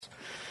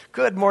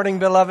Good morning,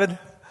 beloved.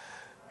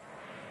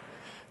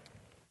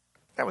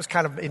 That was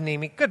kind of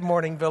anemic. Good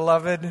morning,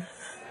 beloved.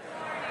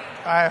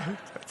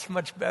 That's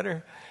much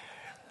better.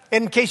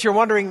 In case you're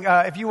wondering,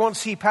 if you won't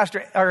see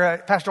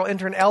pastoral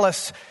intern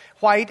Ellis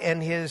White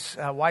and his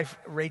wife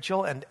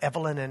Rachel and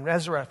Evelyn and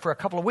Ezra for a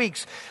couple of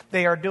weeks,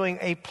 they are doing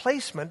a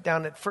placement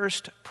down at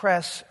First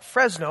Pres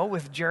Fresno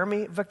with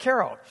Jeremy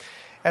Vaquero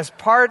as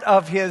part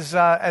of his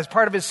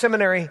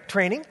seminary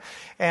training.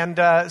 And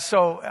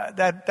so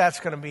that's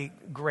going to be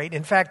great.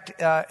 In fact,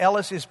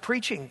 Ellis is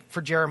preaching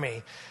for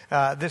Jeremy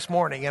this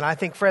morning, and I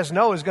think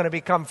Fresno is going to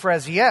become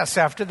Fres Yes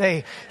after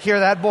they hear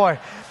that boy.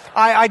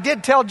 I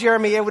did tell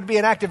Jeremy it would be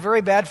an act of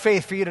very bad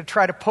faith for you to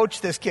try to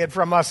poach this kid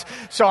from us.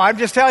 So I'm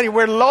just telling you,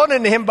 we're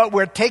loaning him, but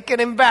we're taking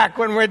him back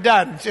when we're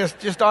done,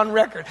 just on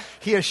record.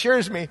 He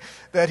assures me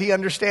that he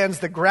understands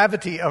the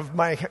gravity of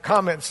my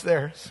comments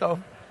there.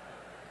 So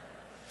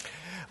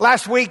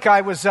last week,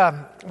 I was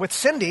with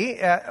Cindy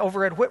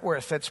over at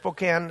Whitworth at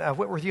Spokane,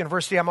 Whitworth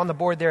University. I'm on the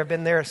board there. I've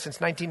been there since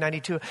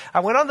 1992.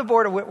 I went on the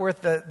board of Whitworth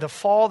the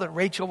fall that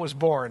Rachel was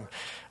born.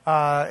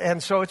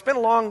 And so it's been a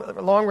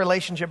long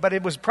relationship, but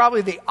it was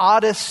probably the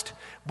oddest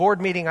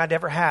board meeting I'd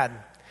ever had.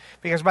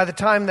 Because by the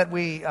time that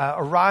we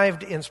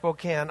arrived in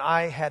Spokane,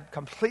 I had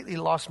completely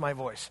lost my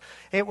voice.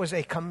 It was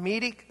a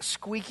comedic,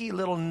 squeaky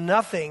little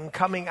nothing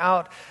coming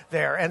out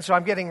there. And so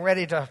I'm getting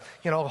ready to,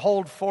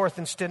 hold forth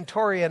in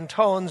stentorian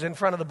tones in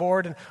front of the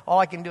board, and all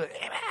I can do is,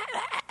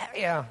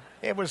 yeah,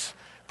 it was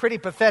pretty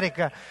pathetic.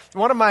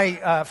 One of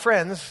my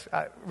friends,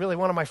 really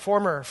one of my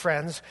former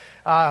friends,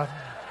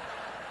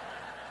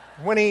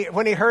 when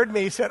he heard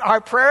me, he said, "Our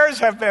prayers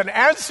have been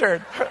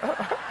answered."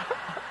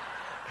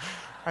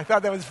 I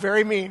thought that was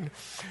very mean.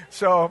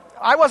 So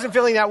I wasn't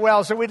feeling that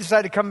well, so we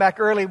decided to come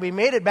back early. We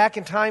made it back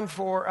in time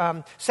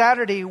for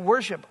Saturday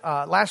worship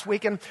last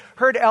week and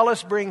heard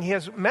Ellis bring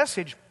his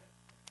message.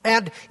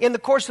 And in the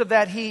course of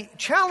that, he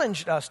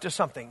challenged us to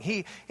something.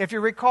 He, if you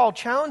recall,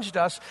 challenged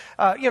us.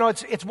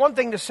 It's one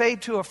thing to say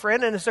to a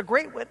friend, and it's a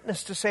great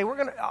witness to say,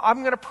 I'm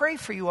going to pray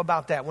for you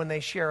about that when they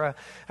share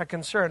a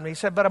concern. He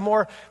said, but a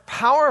more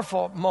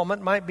powerful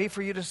moment might be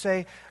for you to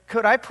say,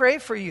 could I pray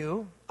for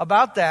you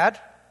about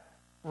that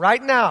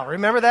right now?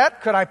 Remember that?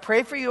 Could I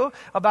pray for you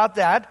about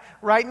that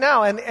right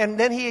now? And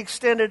then he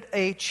extended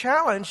a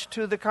challenge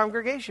to the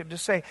congregation to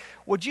say,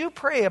 would you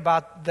pray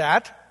about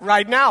that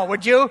right now?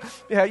 Would you,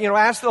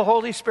 ask the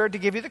Holy Spirit to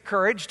give you the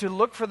courage to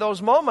look for those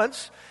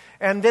moments?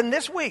 And then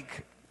this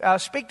week,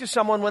 speak to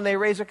someone when they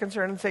raise a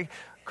concern and say,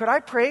 could I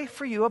pray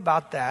for you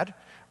about that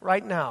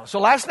right now? So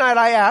last night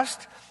I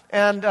asked,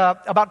 and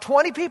about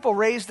 20 people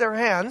raised their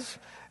hands.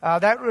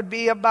 That would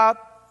be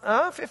about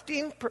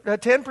 10%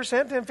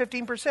 and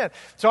 15%.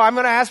 So I'm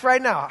going to ask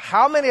right now,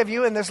 how many of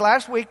you in this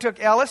last week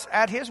took Ellis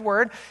at his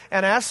word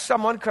and asked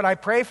someone, could I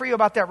pray for you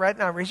about that right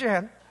now? Raise your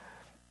hand.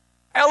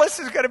 Ellis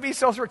is going to be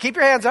so thrilled. Keep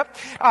your hands up.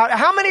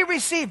 How many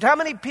received? How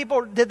many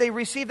people did they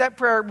receive that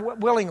prayer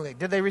willingly?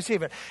 Did they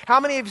receive it? How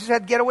many of you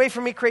said, get away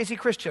from me, crazy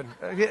Christian?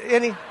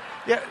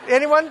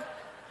 Anyone?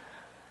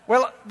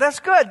 Well, that's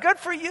good. Good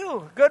for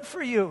you. Good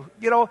for you.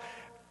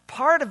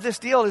 Part of this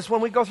deal is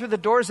when we go through the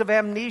doors of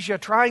amnesia,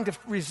 trying to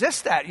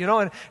resist that,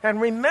 and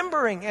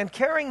remembering and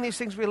carrying these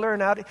things we learn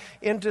out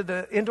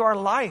into our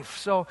life.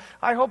 So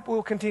I hope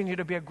we'll continue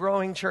to be a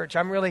growing church.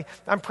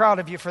 I'm proud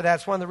of you for that.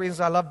 It's one of the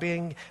reasons I love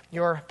being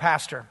your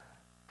pastor.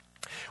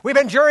 We've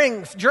been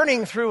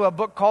journeying through a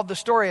book called The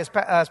Story, as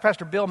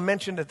Pastor Bill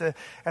mentioned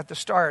at the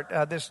start.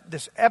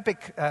 This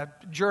epic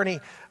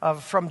journey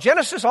from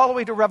Genesis all the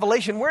way to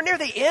Revelation. We're near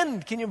the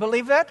end. Can you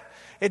believe that?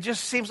 It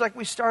just seems like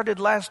we started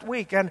last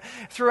week. And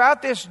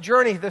throughout this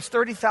journey, this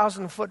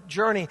 30,000-foot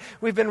journey,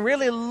 we've been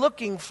really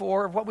looking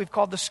for what we've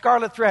called the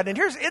scarlet thread. And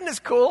isn't this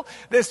cool?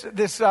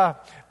 This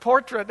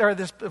portrait, or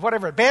this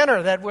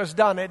banner that was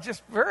done. It's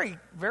just very,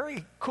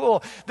 very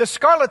cool. The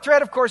scarlet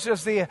thread, of course,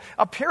 is the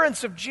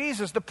appearance of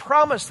Jesus, the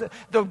promise,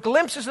 the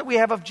glimpses that we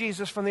have of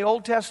Jesus from the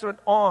Old Testament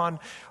on,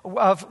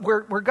 of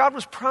where God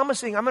was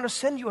promising, I'm going to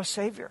send you a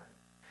Savior.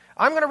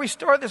 I'm going to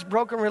restore this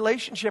broken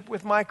relationship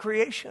with my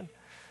creation.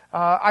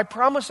 I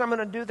promise I'm going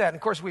to do that. And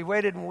of course, we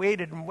waited and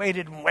waited and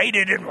waited and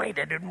waited and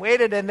waited and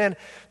waited. And then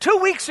 2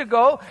 weeks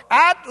ago,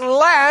 at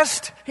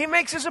last, he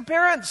makes his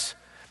appearance.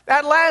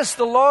 At last,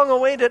 the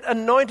long-awaited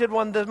anointed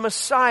one, the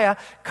Messiah,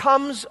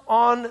 comes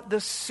on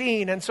the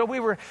scene. And so we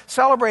were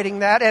celebrating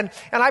that. And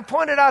I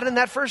pointed out in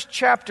that first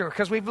chapter,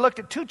 because we've looked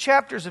at 2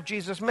 chapters of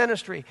Jesus'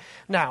 ministry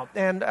now.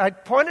 And I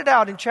pointed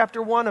out in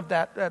chapter 1 of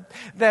that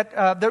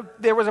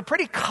there was a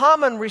pretty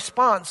common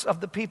response of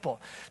the people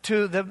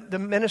to the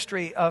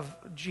ministry of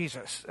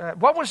Jesus.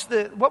 What was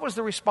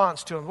the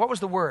response to him? What was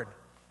the word?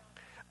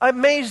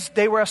 Amazed.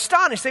 They were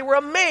astonished. They were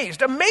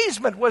amazed.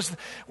 Amazement was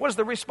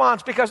the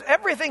response, because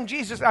everything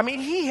Jesus,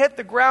 he hit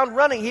the ground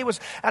running. He was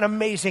an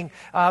amazing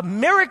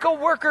miracle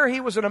worker. He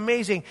was an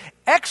amazing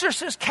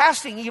exorcist,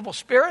 casting evil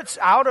spirits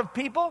out of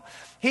people.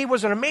 He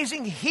was an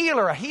amazing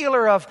healer, a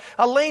healer of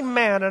a lame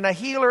man, and a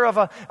healer of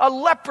a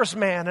leprous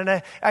man,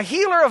 and a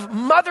healer of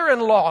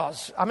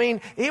mother-in-laws.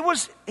 He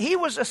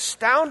was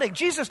astounding.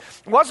 Jesus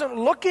wasn't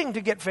looking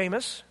to get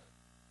famous.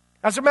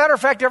 As a matter of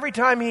fact, every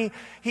time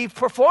he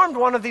performed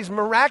one of these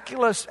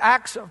miraculous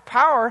acts of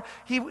power,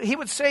 he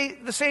would say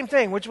the same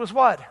thing, which was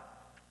what?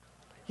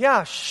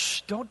 Yeah,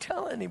 shh, don't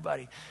tell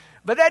anybody.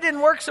 But that didn't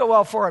work so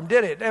well for him,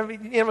 did it? I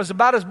mean, it was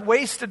about as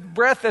wasted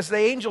breath as the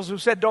angels who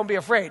said, don't be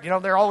afraid.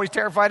 They're always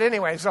terrified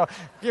anyway, so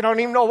you don't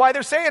even know why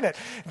they're saying it.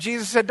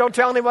 Jesus said, don't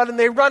tell anyone, and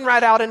they run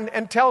right out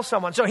and tell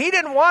someone. So he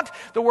didn't want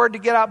the word to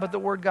get out, but the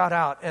word got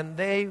out, and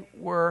they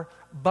were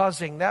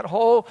buzzing. That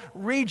whole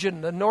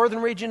region, the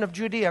northern region of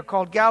Judea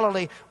called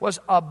Galilee, was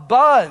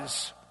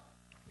abuzz.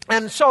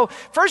 And so,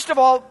 first of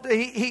all,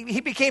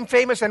 he became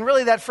famous, and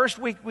really that first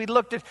week we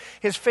looked at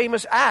his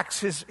famous acts,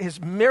 his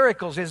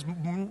miracles, his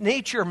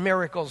nature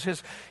miracles,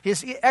 his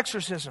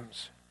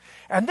exorcisms.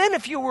 And then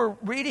if you were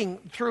reading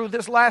through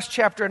this last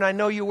chapter, and I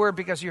know you were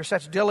because you're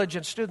such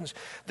diligent students,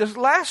 this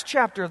last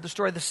chapter of the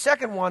story, the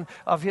second one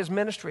of his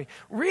ministry,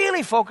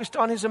 really focused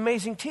on his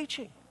amazing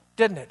teaching,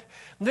 didn't it?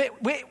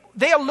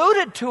 They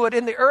alluded to it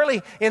in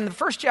the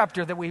first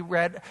chapter that we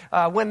read,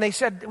 when they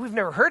said, we've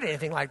never heard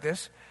anything like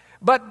this.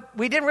 But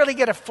we didn't really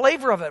get a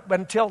flavor of it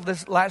until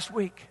this last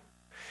week.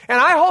 And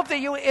I hope that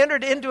you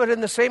entered into it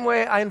in the same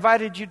way I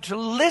invited you to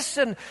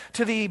listen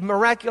to the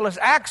miraculous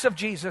acts of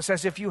Jesus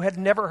as if you had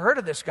never heard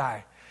of this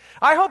guy.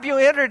 I hope you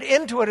entered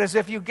into it as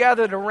if you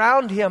gathered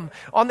around him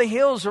on the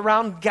hills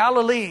around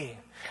Galilee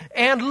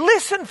and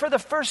listened for the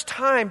first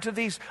time to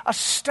these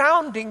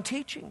astounding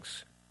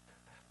teachings.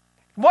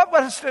 What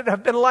must it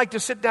have been like to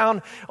sit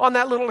down on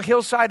that little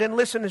hillside and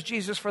listen as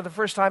Jesus for the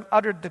first time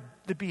uttered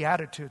the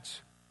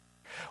Beatitudes?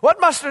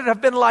 What must it have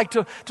been like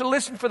to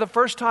listen for the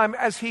first time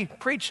as he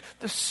preached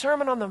the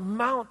Sermon on the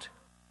Mount?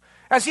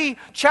 As he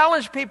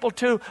challenged people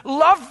to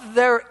love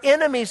their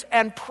enemies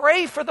and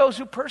pray for those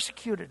who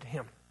persecuted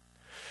him?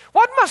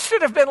 What must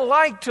it have been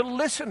like to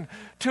listen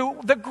to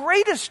the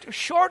greatest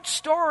short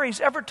stories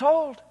ever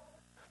told?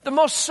 The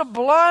most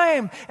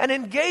sublime and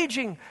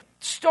engaging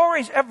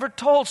stories ever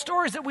told,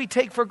 stories that we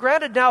take for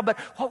granted now, but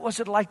what was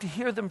it like to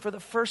hear them for the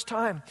first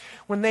time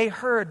when they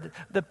heard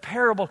the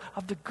parable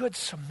of the Good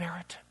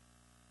Samaritan?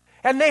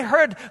 And they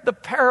heard the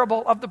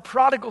parable of the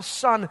prodigal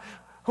son,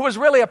 who was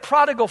really a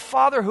prodigal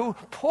father who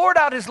poured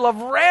out his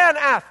love, ran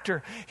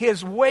after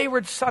his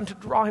wayward son to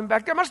draw him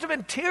back. There must have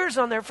been tears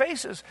on their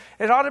faces.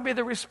 It ought to be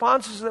the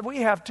responses that we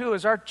have too,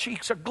 as our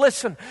cheeks are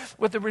glisten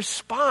with the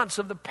response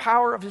of the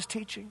power of his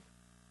teaching.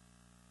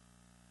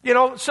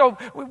 So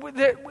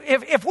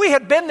if we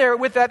had been there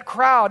with that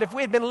crowd, if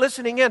we had been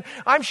listening in,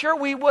 I'm sure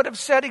we would have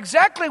said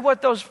exactly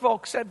what those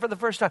folks said for the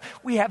first time.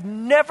 We have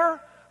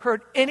never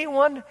heard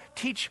anyone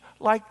teach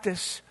like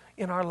this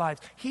in our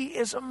lives. He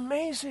is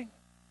amazing.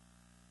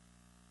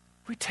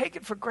 We take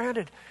it for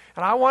granted.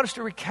 And I want us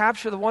to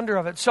recapture the wonder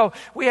of it. So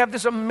we have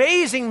this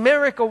amazing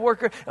miracle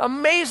worker,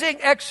 amazing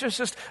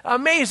exorcist,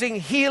 amazing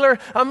healer,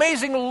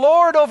 amazing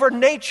Lord over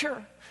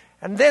nature.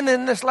 And then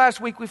in this last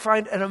week we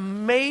find an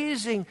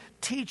amazing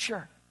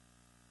teacher.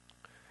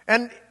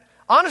 And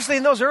honestly,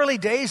 in those early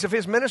days of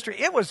his ministry,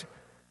 it was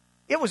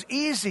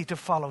easy to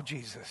follow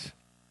Jesus.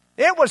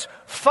 It was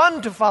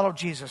fun to follow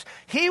Jesus.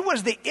 He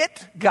was the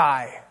it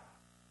guy.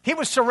 He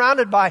was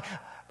surrounded by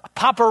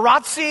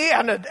paparazzi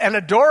and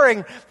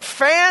adoring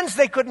fans.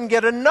 They couldn't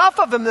get enough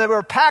of him. They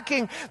were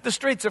packing the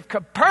streets of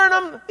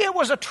Capernaum. It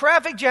was a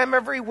traffic jam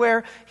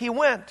everywhere he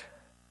went.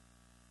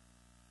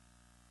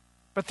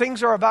 But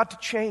things are about to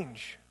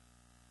change.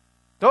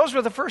 Those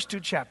were the first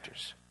two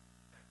chapters.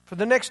 For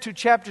the next two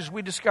chapters,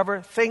 we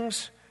discover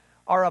things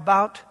are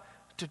about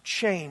to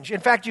change. In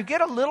fact, you get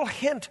a little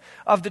hint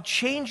of the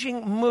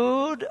changing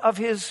mood of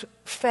his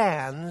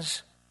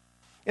fans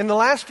in the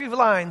last few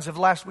lines of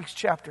last week's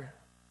chapter.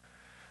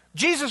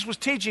 Jesus was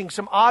teaching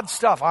some odd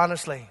stuff,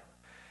 honestly.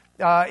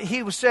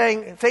 He was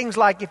saying things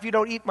like, if you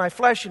don't eat my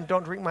flesh and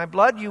don't drink my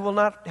blood, you will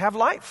not have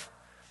life.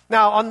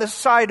 Now, on this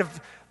side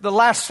of the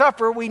Last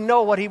Supper, we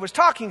know what he was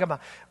talking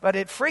about, but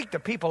it freaked the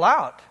people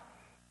out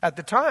at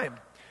the time.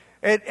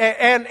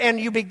 And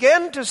you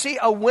begin to see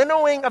a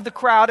winnowing of the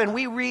crowd, and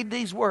we read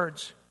these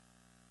words.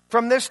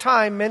 From this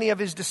time, many of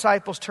his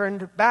disciples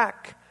turned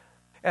back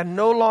and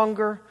no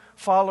longer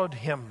followed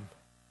him.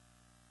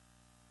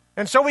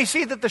 And so we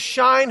see that the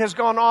shine has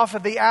gone off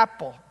of the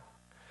apple.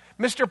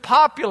 Mr.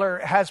 Popular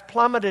has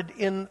plummeted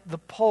in the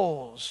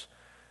polls.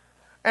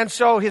 And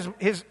so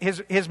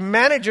his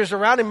managers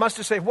around him must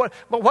have said, what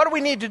do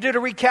we need to do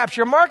to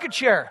recapture market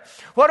share?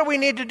 What do we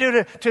need to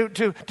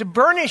do to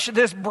burnish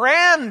this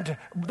brand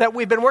that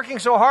we've been working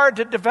so hard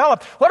to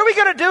develop? What are we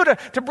going to do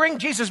to bring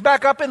Jesus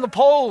back up in the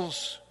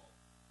polls?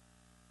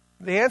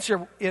 The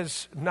answer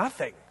is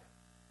nothing.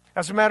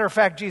 As a matter of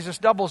fact, Jesus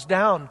doubles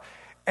down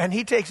and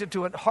he takes it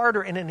to a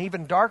harder and an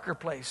even darker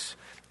place.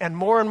 And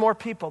more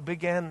people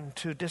begin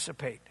to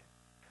dissipate.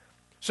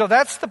 So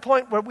that's the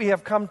point where we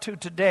have come to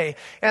today.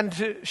 And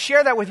to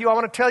share that with you, I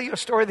want to tell you a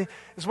story that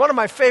is one of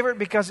my favorite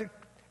because it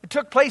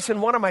took place in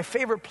one of my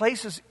favorite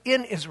places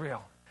in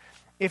Israel.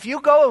 If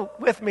you go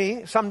with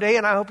me someday,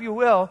 and I hope you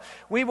will,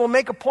 we will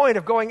make a point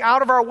of going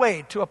out of our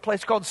way to a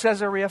place called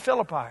Caesarea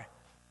Philippi.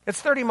 It's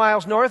 30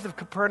 miles north of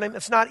Capernaum.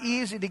 It's not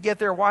easy to get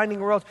there,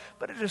 winding roads,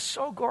 but it is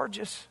so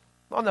gorgeous.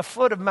 on the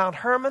foot of Mount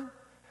Hermon.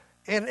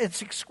 And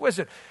it's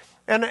exquisite.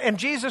 And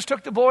Jesus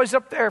took the boys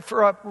up there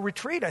for a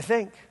retreat, I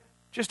think,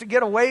 just to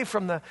get away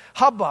from the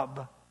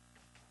hubbub.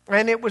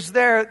 And it was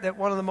there that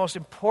one of the most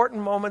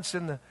important moments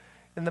in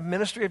the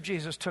ministry of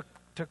Jesus took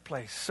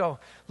place. So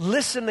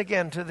listen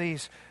again to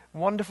these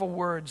wonderful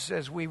words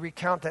as we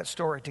recount that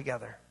story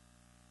together.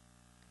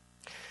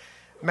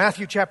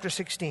 Matthew chapter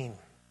 16.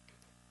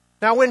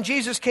 Now when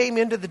Jesus came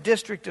into the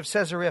district of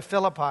Caesarea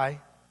Philippi,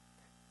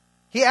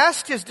 he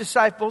asked his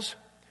disciples,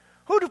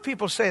 "Who do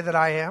people say that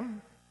I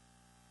am?"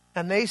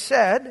 And they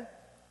said,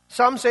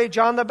 "Some say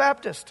John the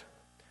Baptist,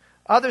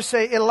 others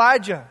say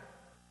Elijah,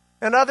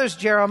 and others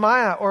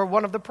Jeremiah or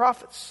one of the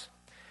prophets."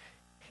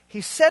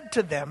 He said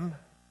to them,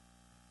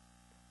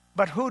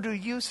 "But who do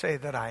you say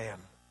that I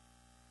am?"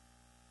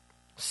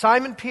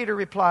 Simon Peter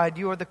replied,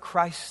 "You are the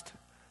Christ,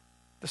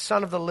 the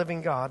Son of the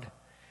living God."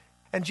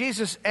 And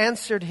Jesus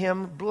answered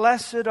him,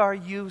 "Blessed are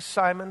you,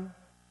 Simon,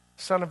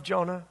 son of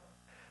Jonah,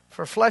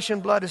 for flesh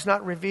and blood has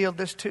not revealed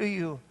this to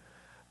you,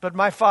 but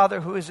my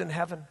Father who is in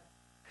heaven.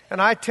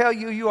 And I tell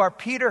you, you are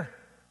Peter,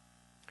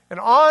 and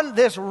on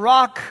this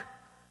rock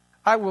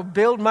I will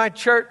build my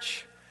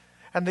church,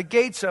 and the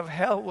gates of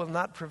hell will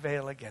not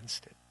prevail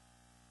against it."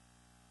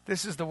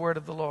 This is the word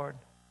of the Lord.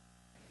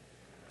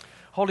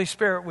 Holy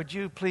Spirit, would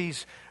you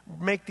please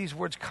make these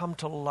words come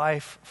to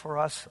life for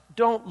us?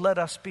 Don't let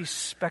us be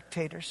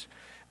spectators.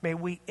 May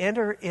we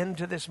enter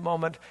into this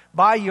moment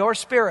by your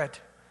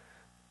Spirit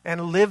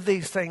and live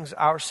these things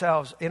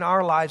ourselves, in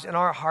our lives, in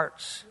our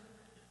hearts.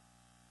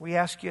 We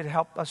ask you to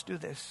help us do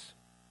this.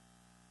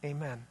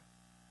 Amen.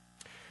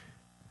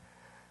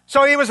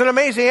 So he was an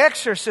amazing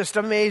exorcist,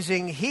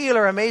 amazing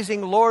healer,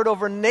 amazing Lord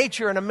over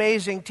nature, an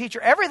amazing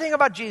teacher. Everything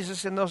about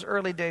Jesus in those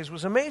early days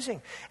was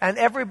amazing. And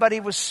everybody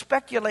was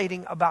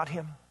speculating about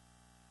him.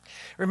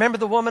 Remember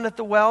the woman at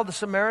the well, the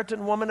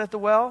Samaritan woman at the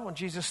well, when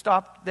Jesus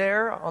stopped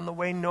there on the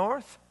way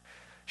north?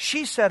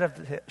 She said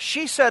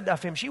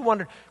of him, she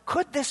wondered,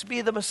 could this be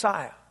the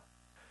Messiah?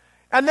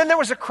 And then there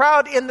was a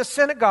crowd in the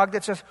synagogue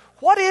that says,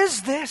 what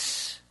is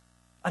this?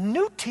 A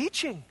new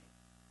teaching.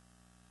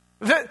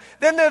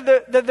 Then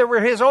there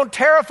were his own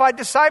terrified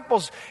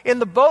disciples in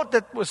the boat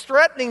that was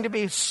threatening to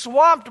be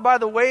swamped by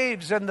the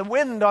waves and the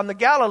wind on the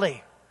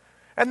Galilee.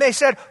 And they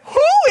said,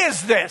 who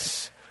is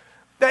this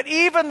that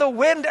even the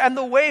wind and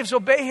the waves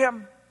obey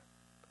him?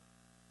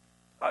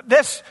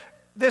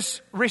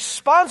 This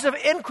responsive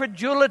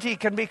incredulity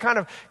can be kind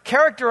of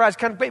characterized,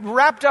 can be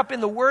wrapped up in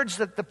the words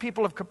that the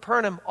people of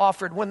Capernaum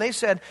offered when they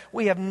said,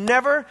 we have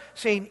never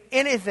seen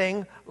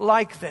anything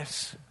like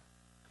this.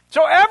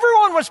 So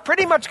everyone was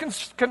pretty much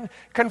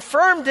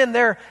confirmed in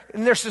their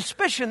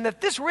suspicion that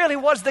this really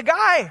was the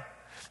guy.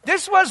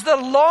 This was the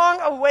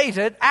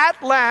long-awaited,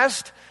 at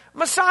last,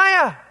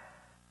 Messiah.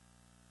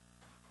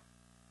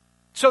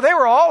 So they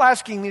were all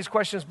asking these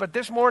questions, but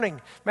this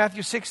morning,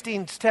 Matthew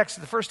 16's text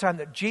is the first time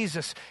that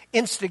Jesus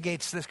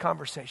instigates this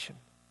conversation.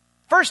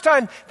 First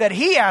time that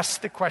he asks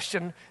the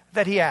question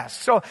that he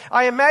asked. So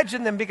I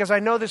imagine them, because I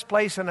know this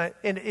place and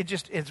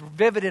it's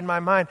vivid in my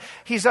mind.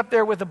 He's up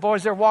there with the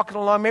boys, they're walking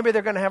along, maybe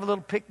they're going to have a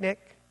little picnic.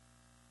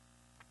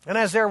 And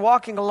as they're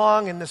walking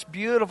along in this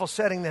beautiful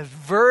setting, this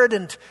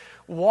verdant,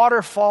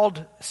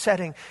 waterfalled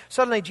setting,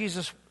 suddenly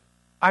Jesus,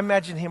 I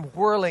imagine him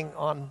whirling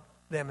on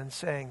them and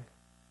saying,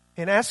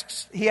 he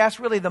asks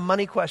really the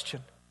money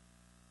question.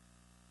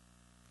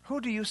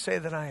 Who do you say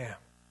that I am?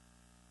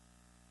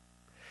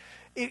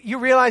 You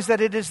realize that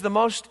it is the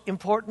most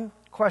important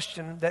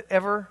question that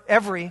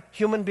every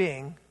human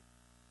being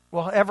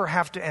will ever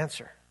have to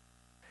answer.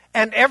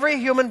 And every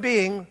human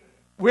being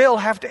will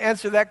have to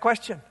answer that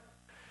question.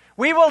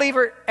 We will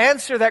either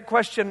answer that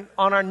question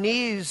on our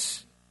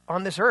knees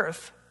on this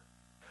earth,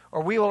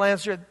 or we will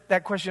answer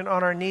that question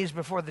on our knees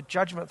before the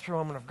judgment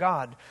throne of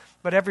God.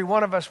 But every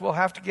one of us will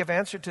have to give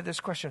answer to this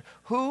question.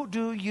 Who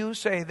do you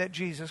say that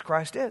Jesus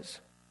Christ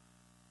is?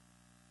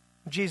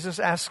 Jesus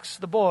asks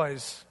the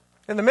boys,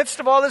 in the midst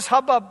of all this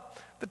hubbub,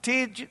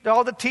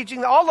 all the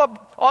teaching,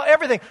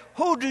 everything,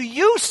 who do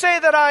you say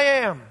that I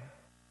am?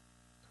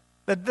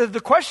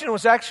 The question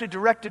was actually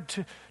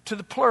directed to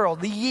the plural,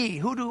 the ye.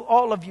 Who do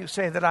all of you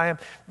say that I am?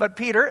 But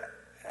Peter,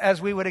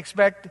 as we would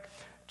expect,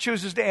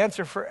 chooses to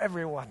answer for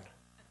everyone.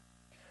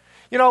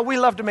 You know, we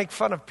love to make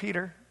fun of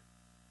Peter.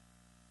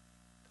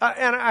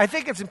 And I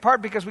think it's in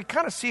part because we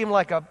kind of see him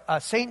like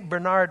a St.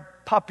 Bernard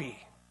puppy.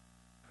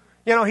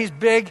 You know, he's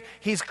big,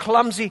 he's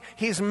clumsy,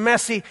 he's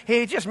messy.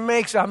 He just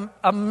makes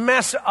a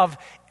mess of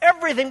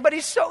everything, but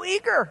he's so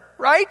eager,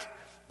 right?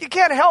 You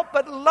can't help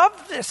but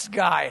love this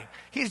guy.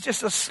 He's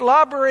just a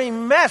slobbery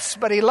mess,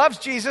 but he loves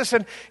Jesus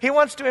and he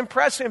wants to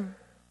impress him.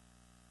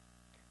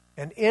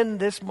 And in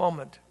this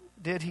moment,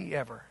 did he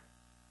ever?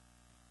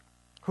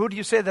 Who do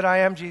you say that I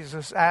am?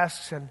 Jesus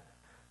asks, and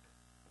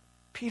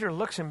Peter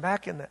looks him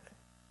back in the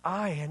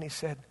eye and he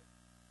said,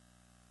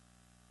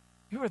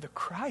 you are the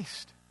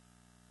Christ.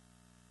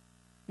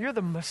 You're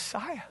the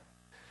Messiah.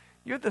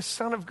 You're the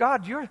Son of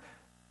God. You're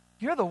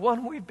the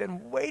one we've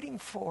been waiting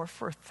for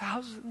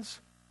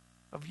thousands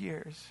of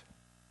years.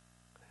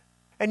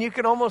 And you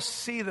can almost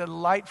see the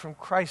light from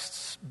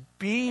Christ's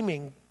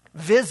beaming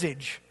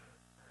visage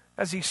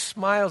as he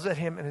smiles at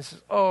him and he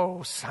says,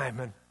 "Oh,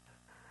 Simon,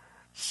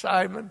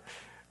 Simon,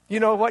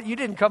 you know what? You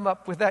didn't come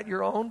up with that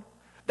your own.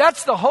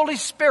 That's the Holy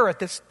Spirit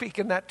that's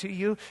speaking that to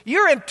you.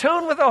 You're in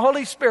tune with the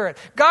Holy Spirit.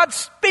 God's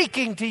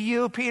speaking to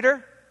you,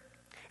 Peter.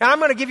 And I'm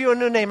going to give you a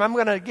new name. I'm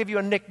going to give you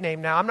a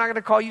nickname now. I'm not going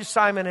to call you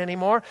Simon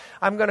anymore.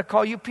 I'm going to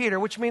call you Peter,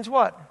 which means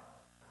what?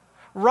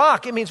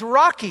 Rock. It means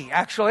Rocky,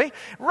 actually.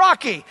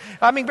 Rocky.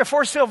 I mean,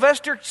 before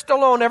Sylvester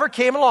Stallone ever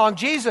came along,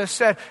 Jesus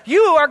said,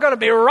 "You are going to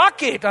be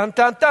Rocky." Dun,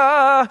 dun,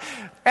 dun.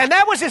 And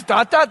that was his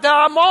dun, dun,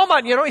 dun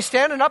moment. You know, he's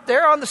standing up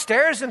there on the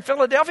stairs in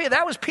Philadelphia.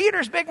 That was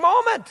Peter's big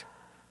moment.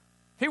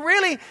 He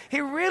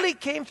really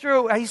came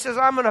through. He says,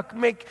 I'm going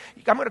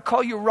to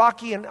call you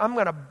Rocky, and I'm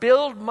going to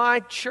build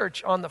my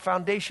church on the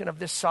foundation of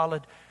this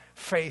solid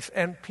faith.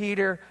 And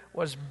Peter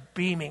was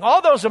beaming.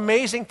 All those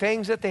amazing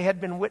things that they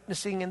had been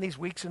witnessing in these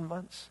weeks and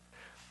months.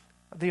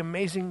 The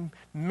amazing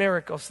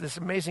miracles, this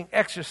amazing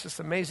exorcist,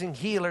 amazing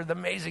healer, the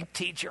amazing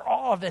teacher,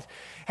 all of it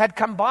had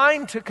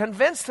combined to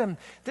convince them,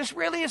 this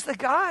really is the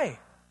guy.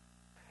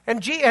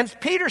 And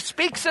Peter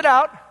speaks it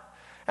out,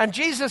 and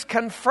Jesus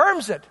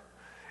confirms it.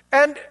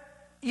 And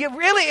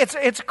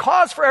it's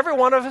cause for every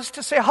one of us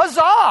to say,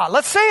 huzzah!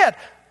 Let's say it.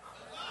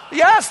 Huzzah.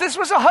 Yes, this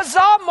was a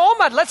huzzah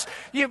moment. Let's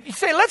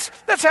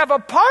have a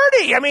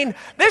party. I mean,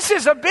 this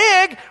is a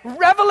big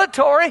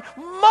revelatory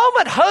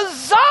moment.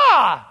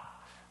 Huzzah!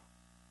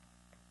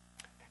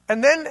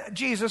 And then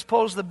Jesus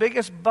pulls the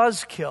biggest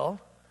buzzkill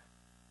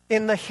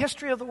in the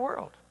history of the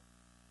world.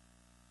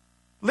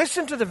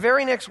 Listen to the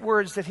very next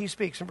words that he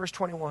speaks in verse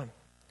 21.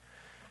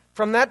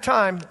 From that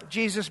time,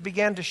 Jesus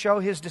began to show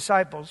his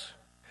disciples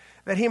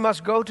that he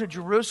must go to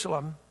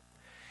Jerusalem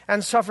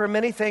and suffer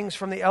many things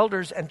from the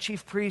elders and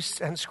chief priests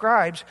and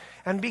scribes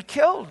and be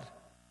killed,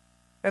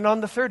 and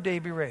on the third day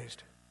be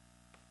raised.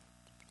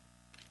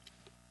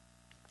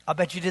 I'll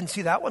bet you didn't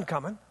see that one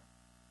coming.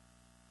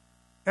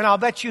 And I'll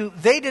bet you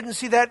they didn't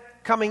see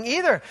that coming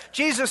either.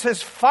 Jesus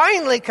has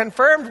finally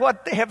confirmed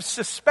what they have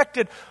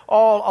suspected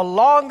all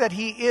along, that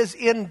he is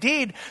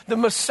indeed the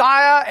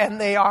Messiah, and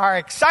they are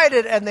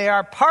excited and they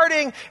are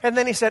partying. And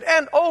then he said,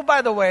 and oh,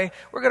 by the way,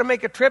 we're going to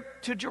make a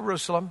trip to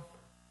Jerusalem,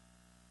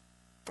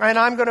 and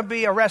I'm going to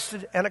be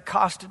arrested and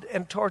accosted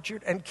and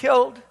tortured and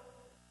killed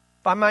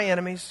by my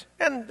enemies,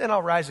 and then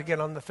I'll rise again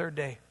on the third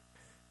day.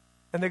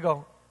 And they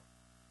go,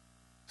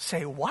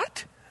 say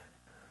what?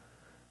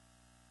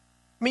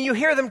 I mean, you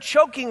hear them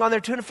choking on their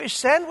tuna fish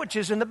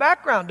sandwiches in the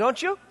background,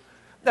 don't you?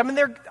 I mean,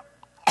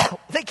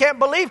 they can't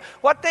believe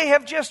what they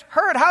have just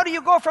heard. How do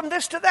you go from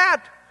this to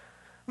that?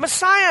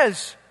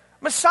 Messiahs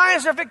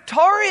are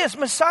victorious.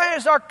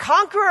 Messiahs are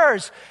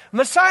conquerors.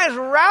 Messiahs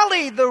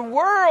rally the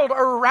world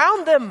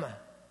around them.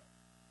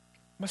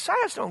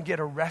 Messiahs don't get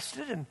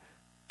arrested and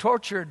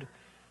tortured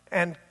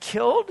and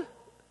killed.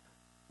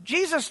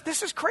 Jesus,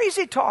 this is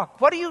crazy talk.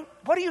 What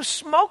are you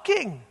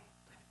smoking?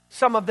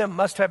 Some of them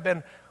must have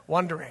been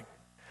wondering.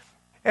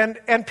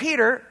 And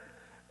Peter,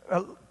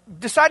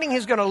 deciding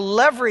he's going to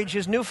leverage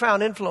his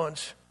newfound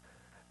influence,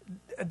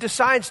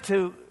 decides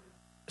to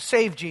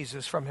save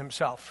Jesus from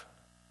himself.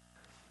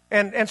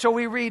 And so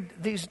we read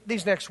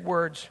these next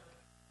words.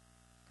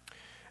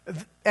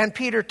 And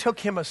Peter took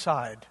him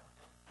aside.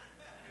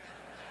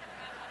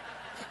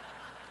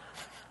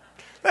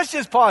 Let's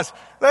just pause.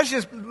 Let's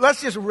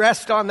just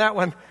rest on that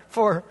one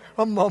for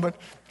a moment.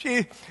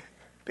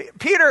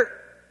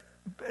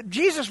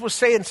 Jesus was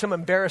saying some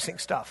embarrassing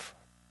stuff.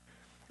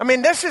 I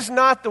mean, this is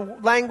not the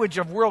language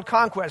of world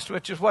conquest,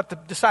 which is what the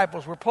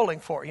disciples were pulling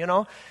for, you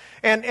know.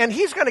 And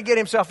he's going to get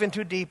himself in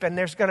too deep, and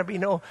there's going to be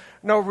no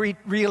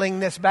reeling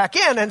this back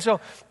in. And so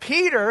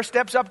Peter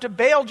steps up to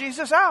bail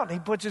Jesus out. He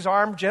puts his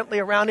arm gently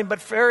around him, but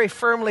very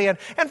firmly and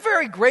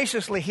very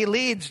graciously, he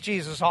leads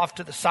Jesus off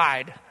to the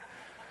side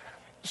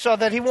so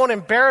that he won't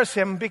embarrass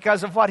him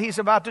because of what he's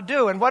about to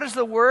do. And what is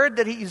the word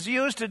that he's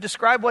used to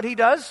describe what he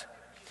does?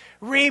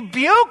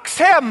 Rebukes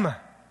him.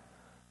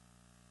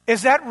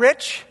 Is that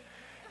rich?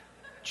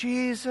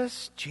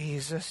 Jesus,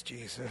 Jesus,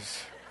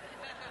 Jesus.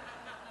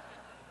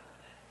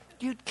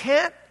 You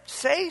can't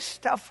say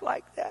stuff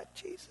like that,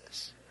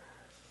 Jesus.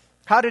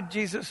 How did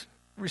Jesus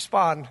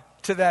respond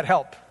to that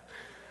help?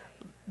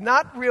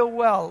 Not real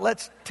well.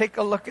 Let's take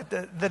a look at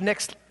the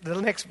next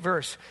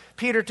verse.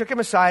 Peter took him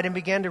aside and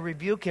began to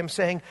rebuke him,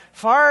 saying,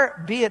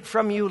 "Far be it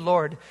from you,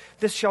 Lord,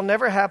 this shall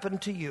never happen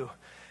to you."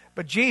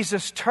 But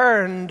Jesus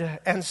turned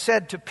and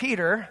said to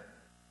Peter,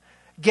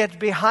 "Get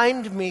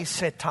behind me,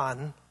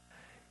 Satan.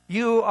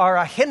 You are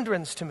a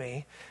hindrance to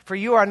me, for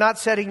you are not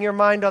setting your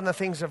mind on the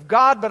things of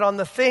God, but on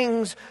the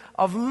things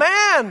of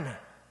man."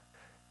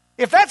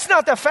 If that's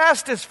not the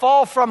fastest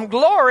fall from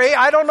glory,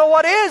 I don't know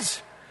what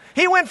is.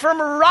 He went from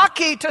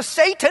Rocky to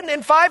Satan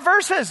in 5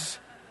 verses.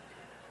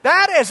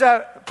 That is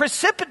a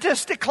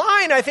precipitous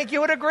decline, I think you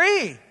would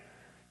agree.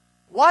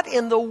 What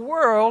in the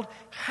world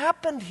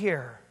happened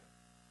here?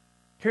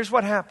 Here's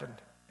what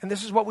happened, and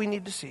this is what we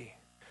need to see.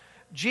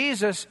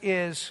 Jesus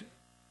is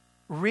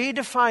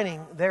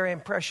redefining their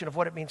impression of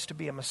what it means to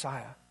be a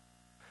Messiah.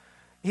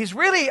 he's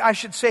really, I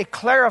should say,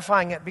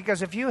 clarifying it,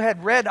 because if you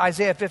had read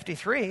Isaiah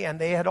 53, and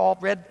they had all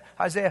read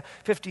Isaiah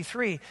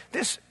 53,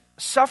 this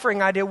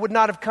suffering idea would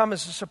not have come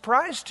as a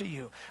surprise to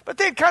you. But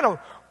they'd kind of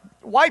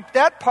wiped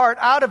that part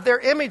out of their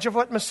image of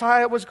what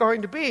Messiah was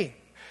going to be.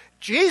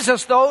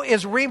 Jesus, though,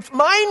 is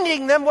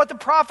reminding them what the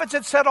prophets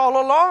had said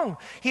all along.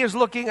 He is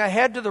looking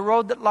ahead to the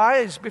road that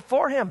lies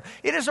before him.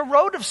 It is a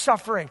road of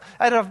suffering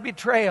and of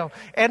betrayal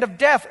and of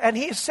death. And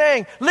he is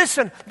saying,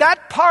 listen,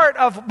 that part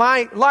of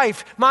my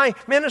life, my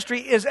ministry,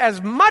 is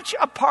as much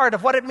a part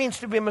of what it means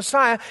to be a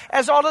Messiah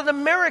as all of the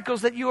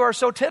miracles that you are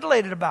so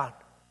titillated about.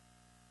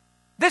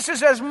 This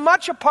is as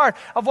much a part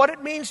of what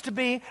it means to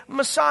be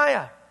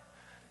Messiah.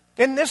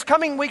 In this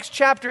coming week's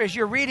chapter, as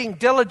you're reading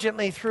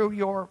diligently through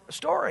your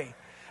story,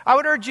 I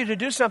would urge you to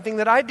do something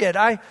that I did.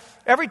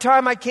 Every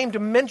time I came to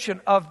mention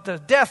of the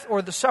death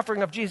or the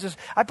suffering of Jesus,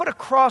 I put a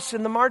cross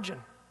in the margin.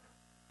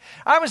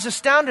 I was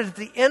astounded at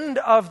the end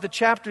of the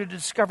chapter to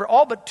discover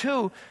all but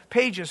 2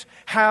 pages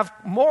have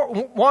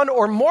one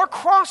or more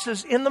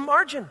crosses in the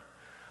margin.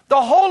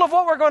 The whole of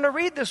what we're going to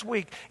read this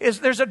week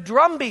is there's a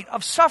drumbeat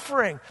of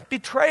suffering,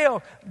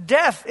 betrayal,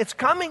 death. It's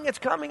coming, it's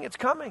coming, it's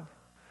coming.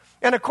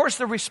 And of course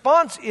the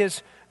response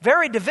is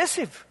very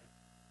divisive.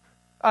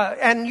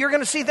 And you're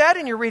going to see that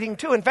in your reading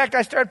too. In fact,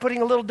 I started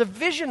putting a little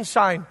division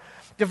sign,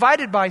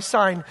 divided by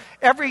sign,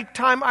 every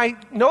time I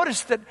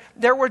noticed that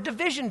there were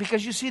division,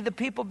 because you see the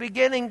people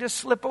beginning to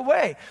slip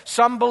away.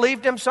 Some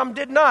believed him, some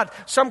did not.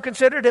 Some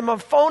considered him a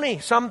phony.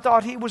 Some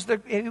thought he was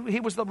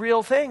the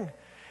real thing.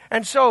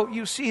 And so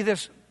you see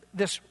this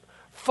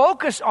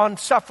focus on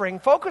suffering,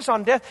 focus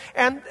on death,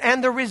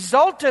 and the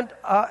resultant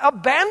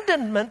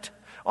abandonment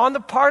on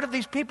the part of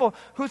these people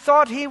who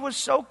thought he was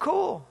so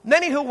cool.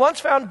 Many who once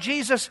found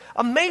Jesus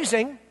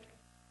amazing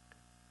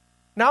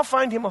now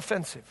find him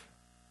offensive,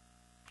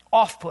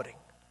 off-putting.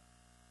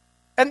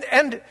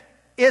 And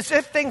as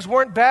if things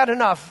weren't bad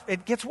enough,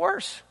 it gets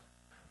worse.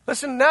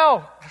 Listen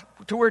now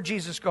to where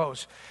Jesus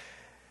goes.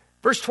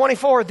 Verse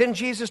 24, then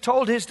Jesus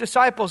told his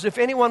disciples, if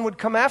anyone would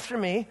come after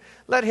me,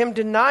 let him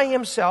deny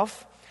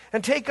himself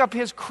and take up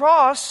his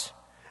cross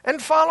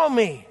and follow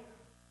me.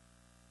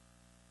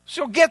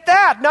 So get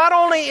that. Not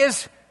only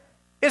is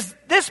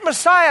this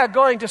Messiah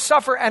going to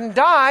suffer and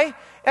die,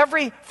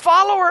 every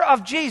follower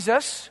of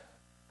Jesus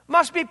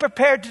must be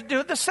prepared to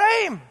do the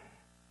same.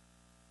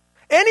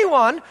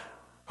 Anyone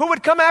who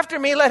would come after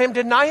me, let him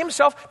deny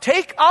himself,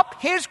 take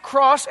up his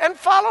cross and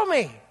follow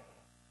me.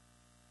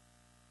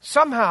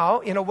 Somehow,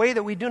 in a way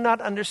that we do not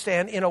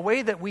understand, in a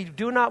way that we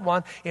do not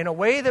want, in a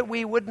way that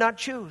we would not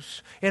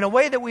choose, in a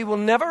way that we will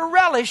never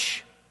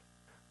relish,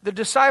 the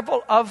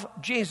disciple of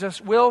Jesus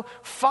will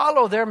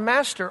follow their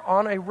master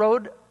on a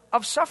road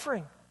of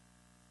suffering.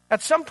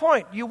 At some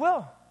point, you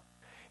will.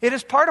 It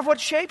is part of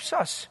what shapes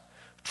us.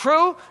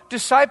 True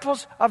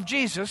disciples of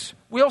Jesus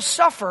will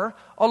suffer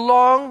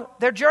along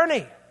their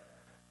journey.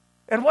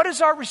 And what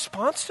is our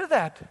response to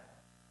that?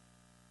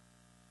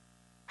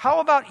 How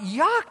about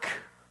yuck?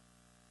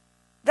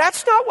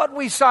 That's not what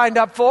we signed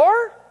up for.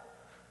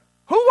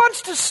 Who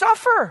wants to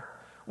suffer?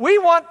 We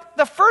want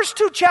the first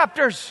 2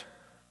 chapters.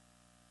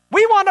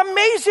 We want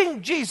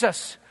amazing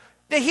Jesus.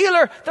 The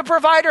healer, the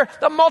provider,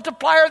 the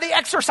multiplier, the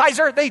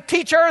exerciser, the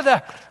teacher.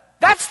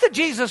 That's the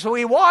Jesus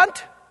we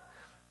want.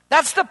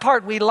 That's the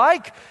part we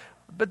like.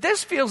 But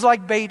this feels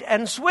like bait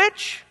and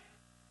switch.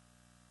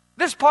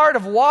 This part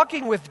of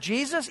walking with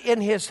Jesus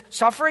in his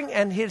suffering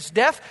and his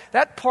death,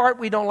 that part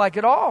we don't like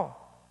at all.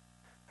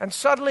 And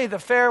suddenly the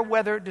fair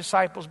weather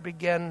disciples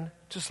begin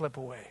to slip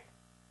away.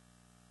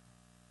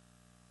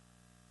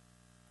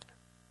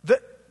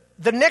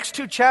 The next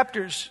 2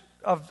 chapters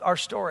of our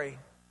story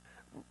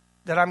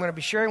that I'm going to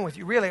be sharing with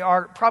you really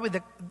are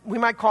probably we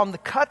might call them the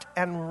cut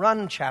and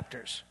run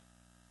chapters.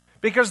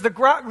 Because the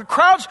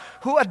crowds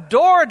who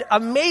adored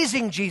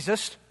amazing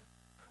Jesus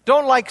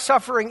don't like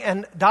suffering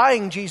and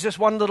dying Jesus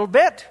one little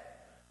bit.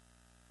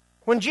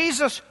 When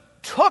Jesus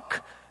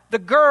took the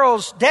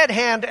girl's dead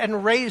hand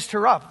and raised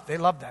her up, they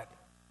loved that.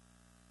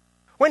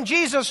 When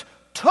Jesus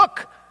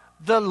took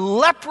the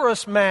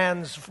leprous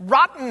man's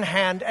rotten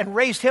hand and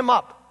raised him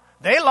up,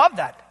 they loved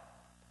that.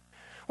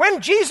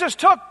 When Jesus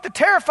took the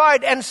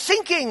terrified and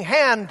sinking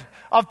hand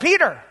of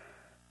Peter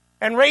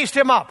and raised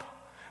him up,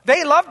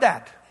 they loved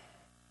that.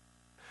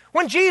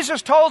 When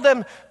Jesus told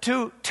them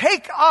to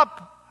take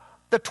up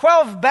the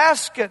 12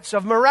 baskets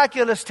of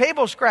miraculous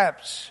table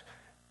scraps,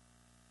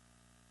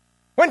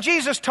 when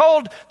Jesus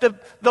told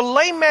the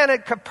lame man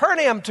at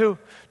Capernaum to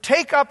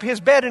take up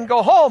his bed and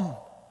go home,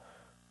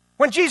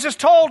 when Jesus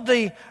told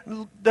the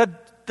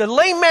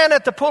lame man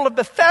at the pool of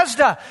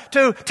Bethesda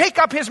to take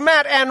up his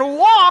mat and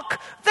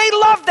walk, they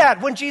loved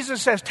that. When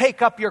Jesus says,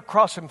 take up your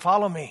cross and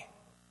follow me,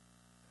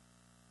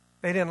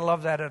 they didn't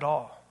love that at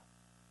all.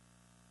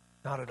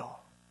 Not at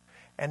all.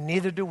 And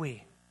neither do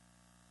we.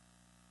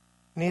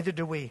 Neither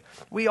do we.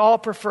 We all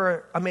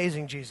prefer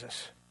amazing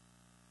Jesus.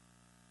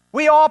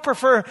 We all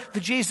prefer the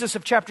Jesus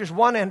of chapters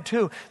 1 and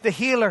 2, the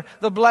healer,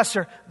 the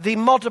blesser, the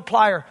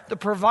multiplier, the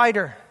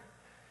provider.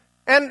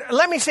 And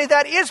let me say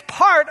that is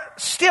part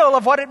still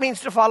of what it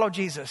means to follow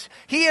Jesus.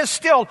 He is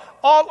still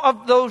all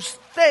of those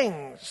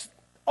things.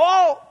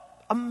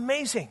 All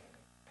amazing.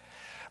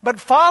 But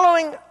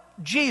following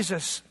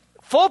Jesus,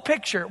 full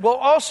picture, will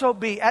also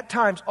be at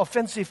times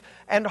offensive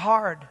and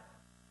hard.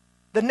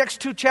 The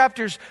next 2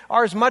 chapters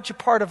are as much a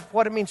part of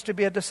what it means to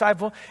be a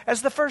disciple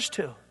as the first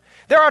 2.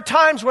 There are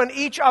times when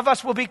each of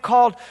us will be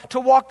called to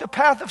walk the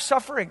path of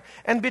suffering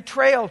and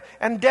betrayal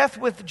and death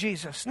with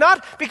Jesus.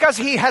 Not because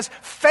he has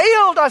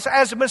failed us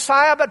as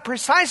Messiah, but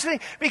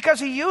precisely because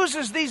he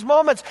uses these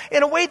moments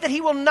in a way that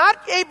he will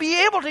not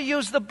be able to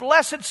use the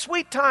blessed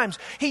sweet times.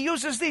 He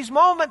uses these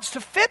moments to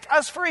fit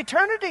us for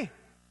eternity,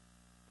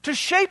 to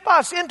shape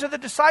us into the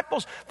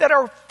disciples that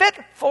are fit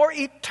for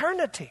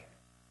eternity.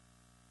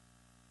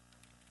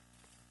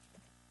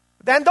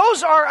 And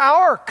those are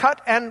our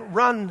cut and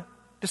run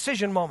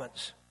decision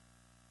moments.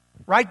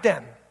 Right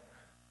then.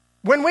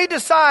 When we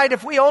decide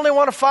if we only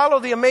want to follow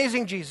the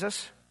amazing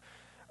Jesus,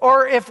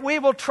 or if we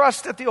will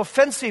trust that the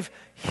offensive,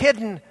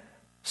 hidden,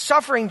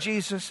 suffering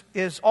Jesus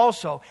is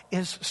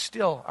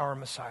still our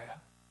Messiah.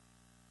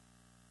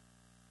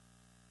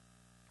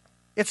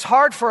 It's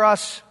hard for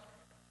us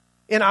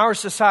in our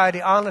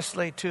society,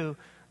 honestly, to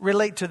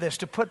relate to this,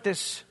 to put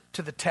this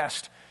to the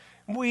test.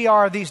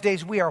 These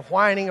days, we are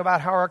whining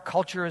about how our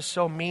culture is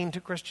so mean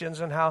to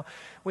Christians and how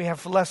we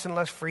have less and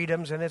less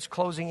freedoms and it's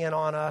closing in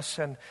on us.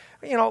 And,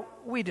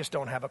 we just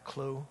don't have a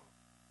clue.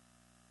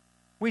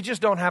 We just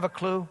don't have a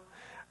clue.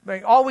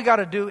 All we got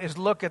to do is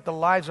look at the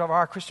lives of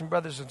our Christian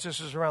brothers and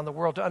sisters around the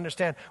world to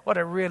understand what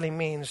it really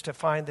means to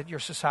find that your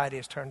society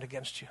is turned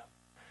against you.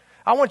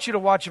 I want you to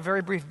watch a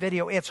very brief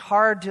video. It's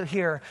hard to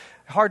hear,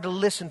 hard to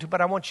listen to,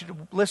 but I want you to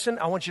listen.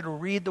 I want you to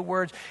read the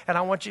words, and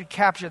I want you to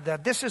capture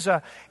that. This is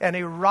an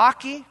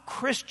Iraqi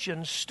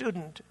Christian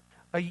student,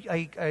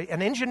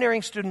 an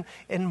engineering student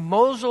in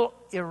Mosul,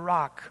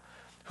 Iraq,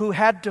 who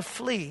had to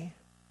flee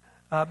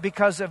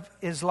because of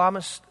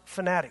Islamist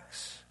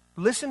fanatics.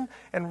 Listen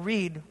and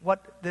read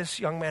what this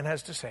young man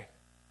has to say.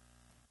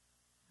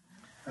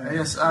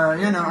 Yes,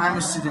 I'm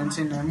a student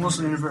in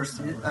Mosul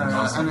University,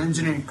 an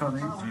engineering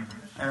college.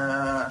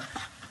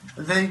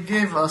 They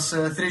gave us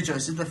 3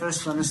 choices. The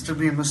first one is to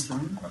be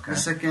Muslim. Okay. The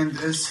second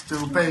is to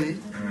pay.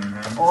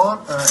 Mm-hmm. Or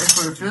if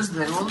we refuse,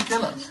 they will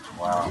kill us.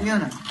 Wow.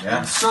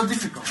 Yeah. It's so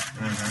difficult.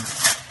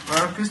 Mm-hmm.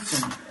 We're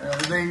Christian.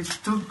 They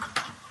took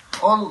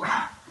all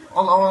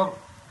our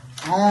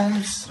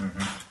homes.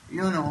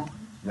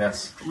 Mm-hmm.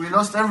 Yes. We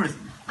lost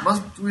everything.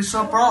 But we're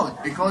so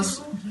proud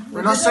because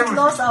we lost everything.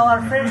 We lost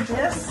our faith,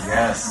 yes.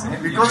 Yes.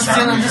 Because we're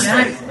still in this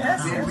faith.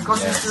 Yes.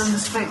 Because we're still in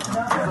this faith.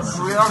 Because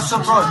we are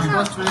so proud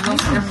because we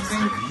lost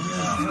everything.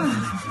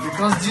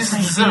 Because Jesus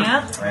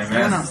deserved.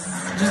 Amen.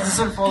 Jesus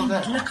deserved all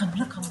that.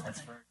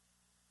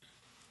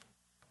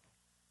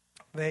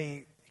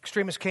 The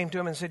extremists came to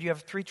him and said, you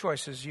have 3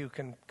 choices. You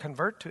can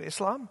convert to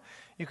Islam,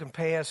 you can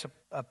pay us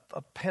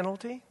a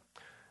penalty,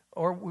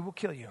 or we will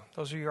kill you.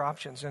 Those are your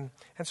options. And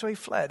so he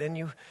fled. And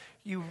you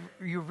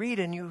read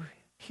and you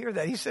hear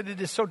that. He said it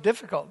is so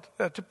difficult.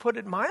 To put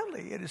it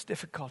mildly, it is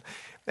difficult.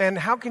 And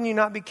how can you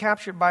not be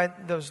captured by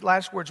those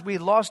last words? We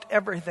lost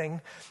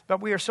everything,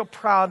 but we are so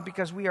proud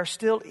because we are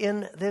still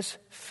in this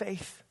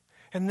faith.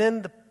 And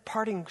then the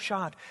parting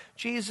shot.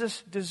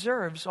 Jesus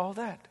deserves all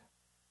that.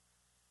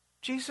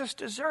 Jesus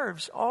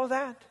deserves all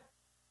that.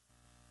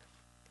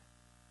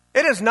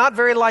 It is not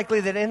very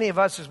likely that any of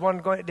us is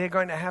one day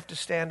going to have to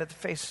stand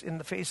in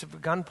the face of a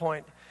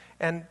gunpoint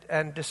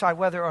and decide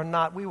whether or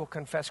not we will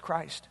confess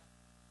Christ.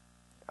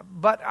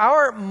 But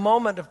our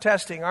moment of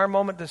testing, our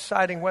moment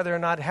deciding whether or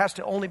not it has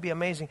to only be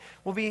amazing,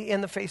 will be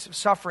in the face of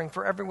suffering,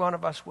 for every one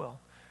of us will.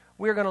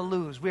 We're going to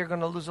lose. We're going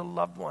to lose a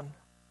loved one.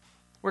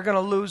 We're going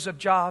to lose a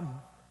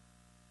job.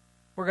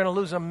 We're going to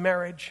lose a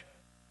marriage.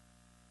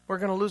 We're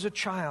going to lose a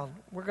child.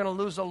 We're going to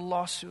lose a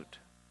lawsuit.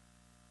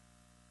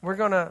 We're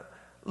going to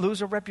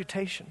lose a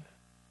reputation.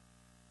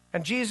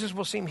 And Jesus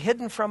will seem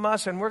hidden from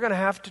us, and we're going to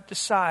have to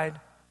decide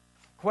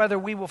whether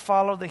we will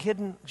follow the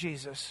hidden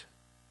Jesus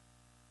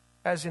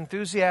as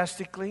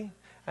enthusiastically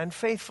and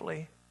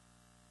faithfully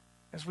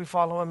as we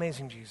follow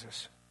amazing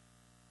Jesus.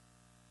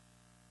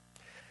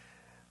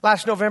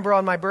 Last November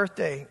on my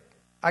birthday,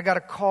 I got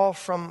a call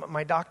from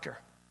my doctor,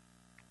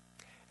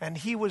 and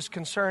he was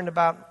concerned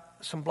about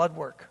some blood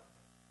work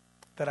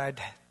that I'd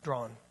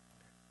drawn.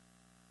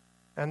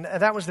 And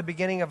that was the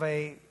beginning of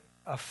a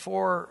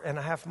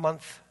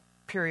 4.5-month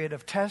period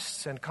of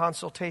tests and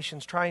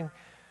consultations trying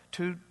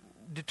to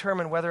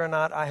determine whether or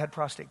not I had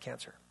prostate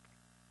cancer.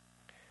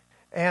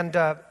 And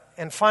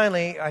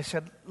finally, I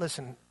said,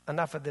 listen,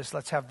 enough of this.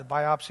 Let's have the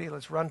biopsy.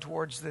 Let's run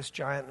towards this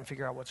giant and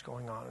figure out what's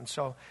going on. And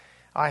so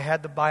I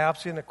had the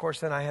biopsy, and of course,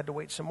 then I had to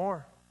wait some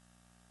more.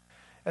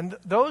 And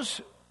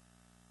those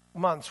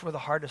months were the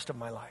hardest of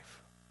my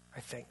life, I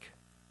think.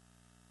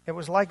 It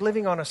was like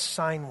living on a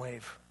sine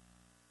wave.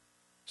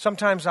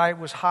 Sometimes I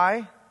was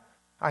high.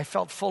 I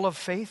felt full of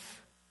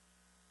faith,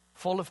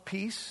 full of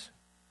peace.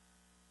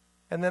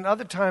 And then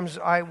other times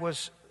I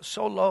was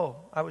so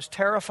low. I was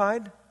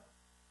terrified,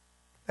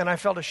 and I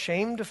felt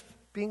ashamed of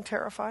being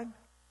terrified.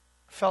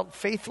 felt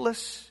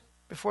faithless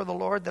before the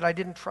Lord, that I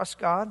didn't trust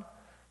God.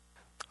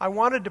 I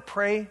wanted to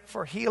pray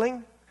for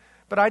healing,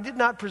 but I did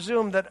not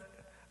presume that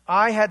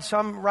I had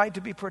some right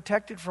to be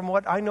protected from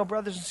what I know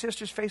brothers and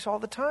sisters face all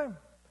the time,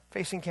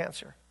 facing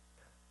cancer.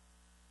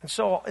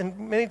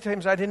 And many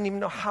times I didn't even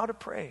know how to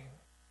pray.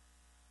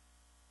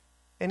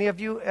 Any of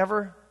you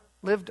ever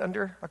lived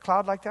under a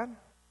cloud like that?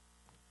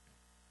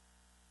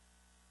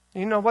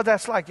 You know what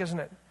that's like, isn't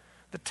it?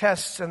 The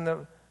tests and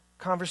the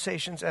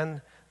conversations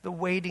and the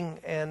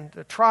waiting and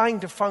the trying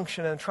to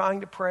function and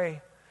trying to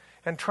pray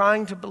and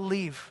trying to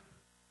believe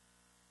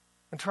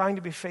and trying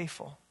to be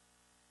faithful.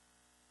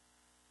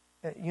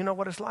 You know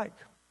what it's like.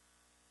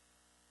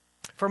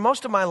 For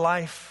most of my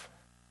life,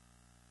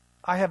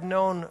 I have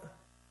known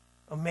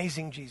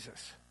amazing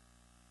Jesus.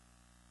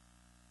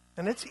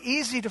 And it's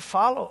easy to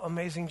follow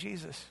amazing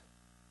Jesus.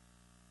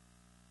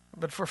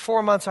 But for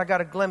 4 months, I got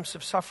a glimpse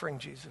of suffering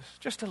Jesus.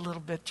 Just a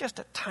little bit, just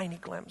a tiny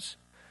glimpse.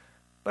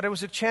 But it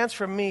was a chance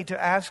for me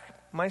to ask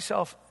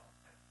myself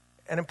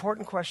an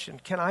important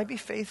question. Can I be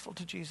faithful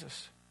to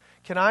Jesus?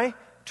 Can I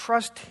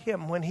trust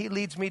Him when He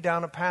leads me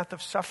down a path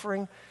of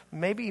suffering,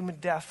 maybe even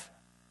death?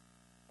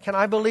 Can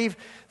I believe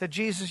that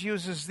Jesus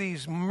uses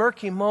these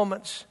murky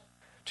moments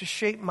to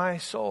shape my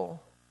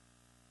soul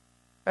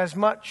as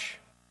much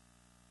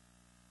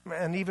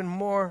and even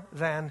more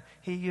than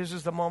He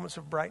uses the moments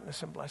of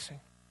brightness and blessing?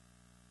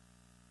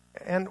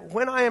 And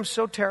when I am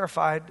so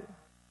terrified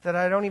that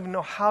I don't even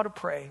know how to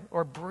pray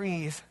or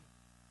breathe,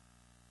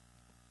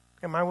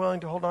 am I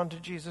willing to hold on to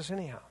Jesus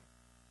anyhow?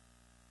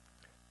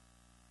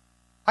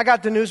 I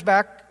got the news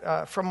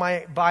back from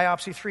my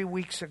biopsy 3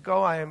 weeks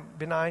ago. I am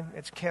benign.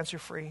 It's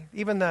cancer-free.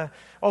 Even the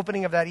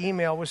opening of that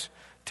email was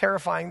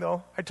terrifying,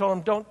 though. I told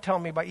him, don't tell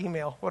me by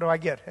email. What do I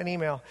get? An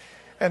email.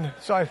 And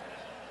so I'm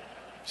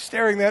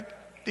staring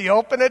at, do you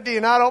open it? Do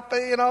you not open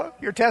it?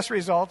 Your test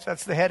results.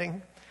 That's the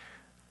heading.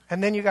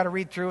 And then you got to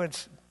read through.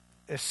 It's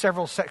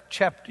several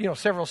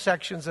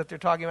sections that they're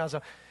talking about.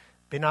 So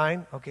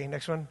benign. Okay,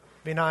 next one.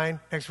 Benign.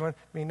 Next one.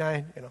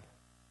 Benign.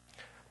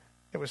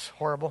 It was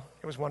horrible.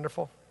 It was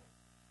wonderful.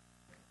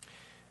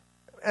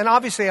 And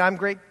obviously, I'm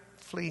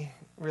gratefully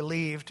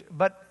relieved,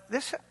 but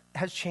this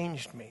has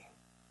changed me.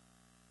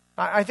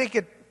 I think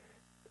it,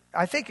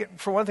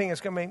 for one thing,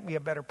 it's going to make me a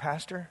better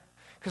pastor,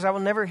 because I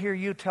will never hear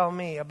you tell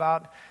me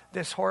about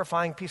this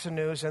horrifying piece of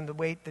news and the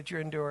weight that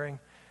you're enduring.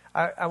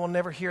 I will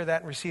never hear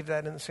that and receive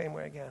that in the same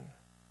way again.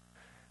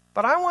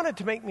 But I want it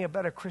to make me a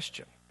better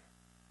Christian.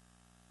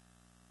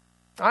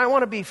 I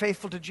want to be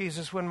faithful to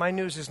Jesus when my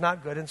news is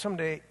not good, and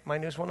someday my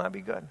news will not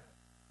be good.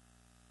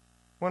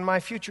 When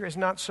my future is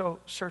not so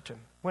certain,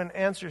 when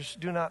answers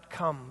do not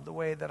come the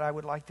way that I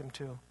would like them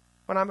to,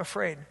 when I'm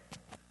afraid,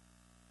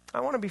 I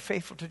want to be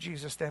faithful to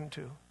Jesus then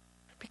too,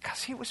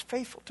 because He was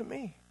faithful to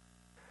me.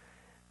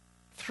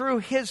 Through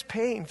His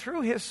pain,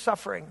 through His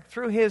suffering,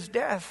 through His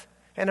death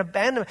and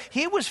abandonment,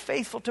 He was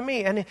faithful to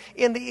me. And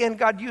in the end,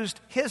 God used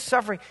His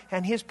suffering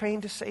and His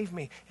pain to save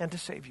me and to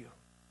save you.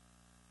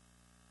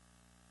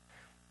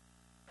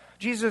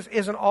 Jesus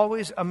isn't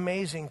always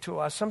amazing to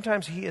us.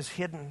 Sometimes He is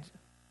hidden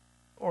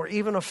or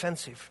even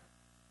offensive.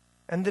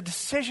 And the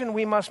decision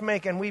we must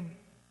make, and we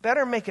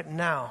better make it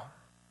now,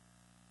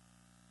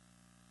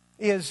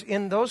 is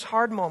in those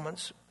hard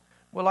moments,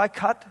 will I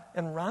cut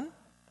and run,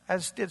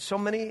 as did so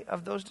many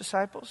of those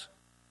disciples?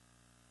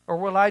 Or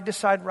will I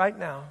decide right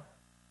now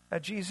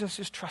that Jesus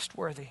is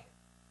trustworthy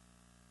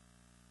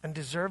and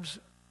deserves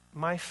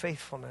my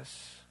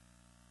faithfulness,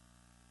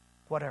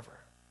 whatever?